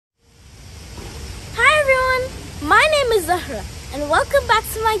name is Zahra and welcome back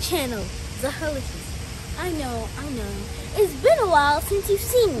to my channel, Zahralicious. I know, it's been a while since you've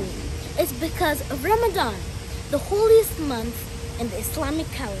seen me. It's because of Ramadan, the holiest month in the Islamic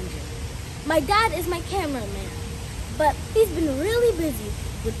calendar. My dad is my cameraman, but he's been really busy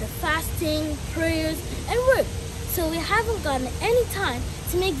with the fasting, prayers, and work, so we haven't gotten any time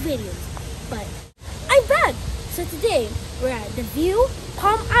to make videos, but I'm back! So today, we're at the View,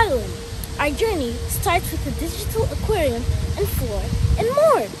 Palm Island. Our journey starts with the digital aquarium and floor and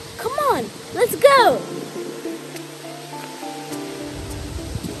more. Come on, let's go!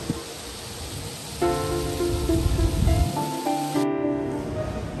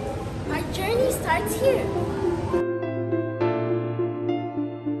 Our journey starts here.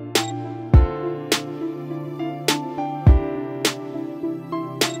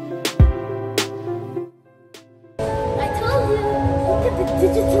 I told you, look at the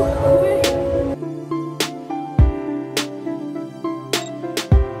digital aquarium.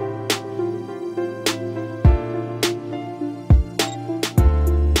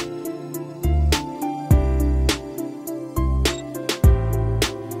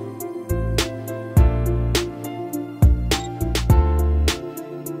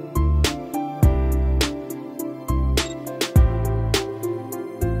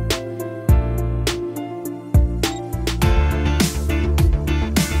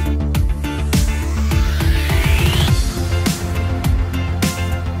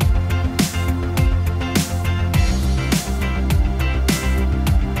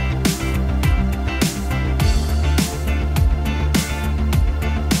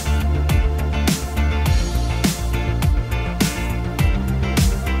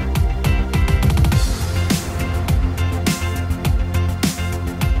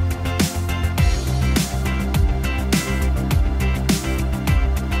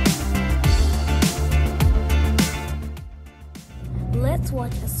 Let's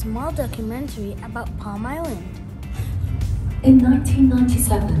watch a small documentary about Palm Island. In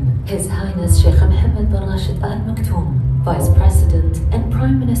 1997, His Highness Sheikh Mohammed bin Rashid Al Maktoum, Vice President and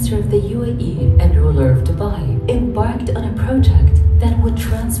Prime Minister of the UAE and ruler of Dubai, embarked on a project that would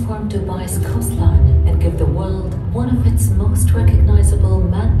transform Dubai's coastline and give the world one of its most recognizable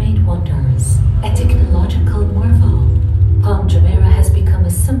man-made wonders, a technological marvel. Palm Jumeirah has become a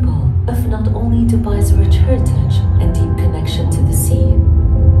symbol of not only Dubai's rich heritage and deep connection to the sea,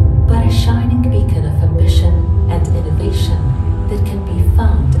 but a shining beacon of ambition and innovation that can be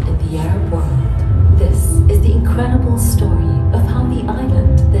found in the Arab world. This is the incredible story of how the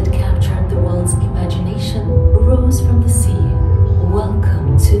island that captured the world's imagination rose from the sea.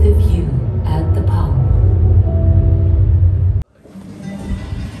 Welcome to the View at the Palm.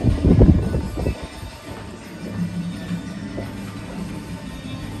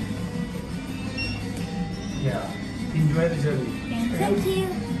 Yeah, enjoy the journey. Thank you.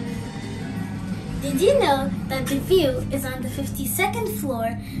 Did you know that the View is on the 52nd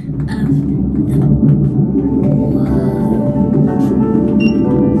floor of the...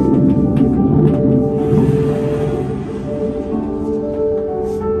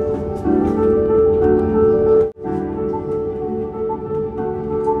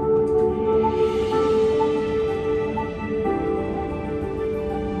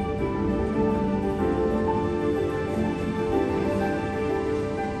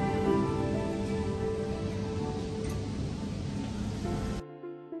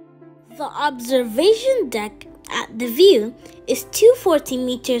 The observation deck at the View is 240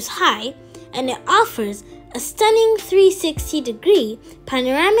 meters high and it offers a stunning 360-degree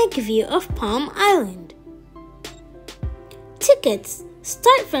panoramic view of Palm Island. Tickets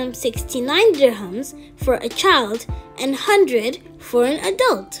start from 69 dirhams for a child and 100 for an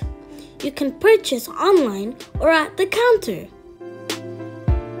adult. You can purchase online or at the counter.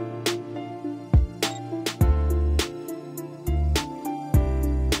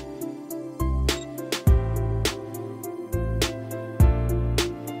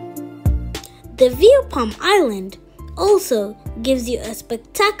 The View Palm Island also gives you a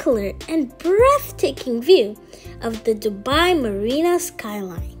spectacular and breathtaking view of the Dubai Marina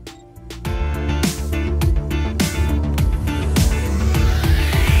skyline.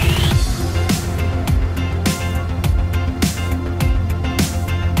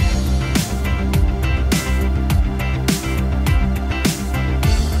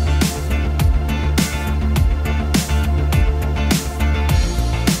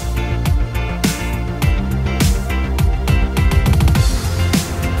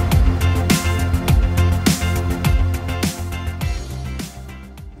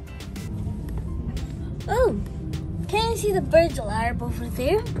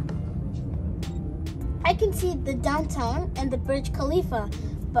 I can see the downtown and the Burj Khalifa,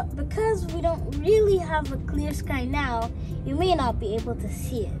 but because we don't really have a clear sky now, you may not be able to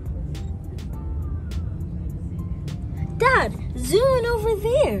see it. Dad, zoom in over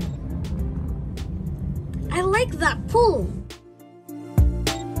there. I like that pool.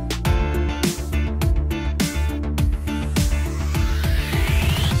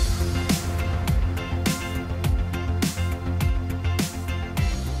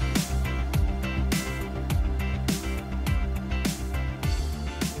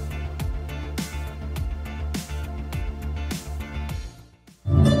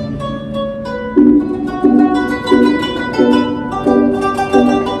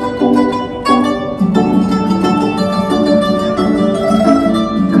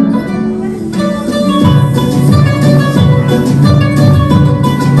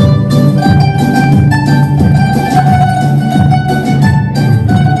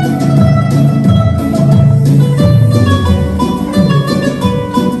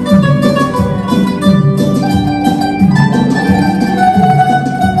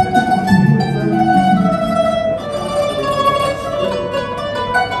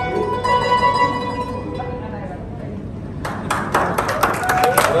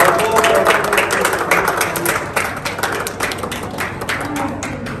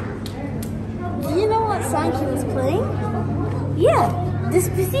 Song he was playing? Yeah,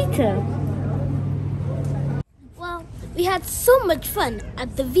 Despacito. Well, we had so much fun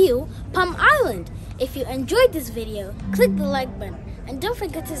at the View, Palm Island. If you enjoyed this video, click the like button and don't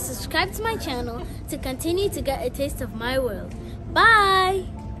forget to subscribe to my channel to continue to get a taste of my world. Bye!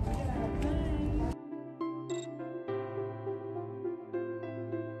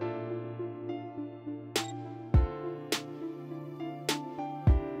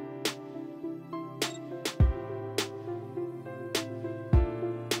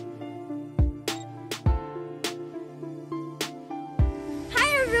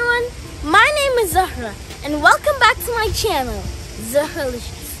 My name is Zahra, and welcome back to my channel,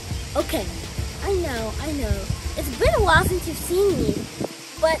 Zahralicious. Okay, I know, it's been a while since you've seen me,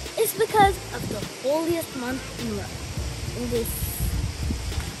 but it's because of the holiest month in this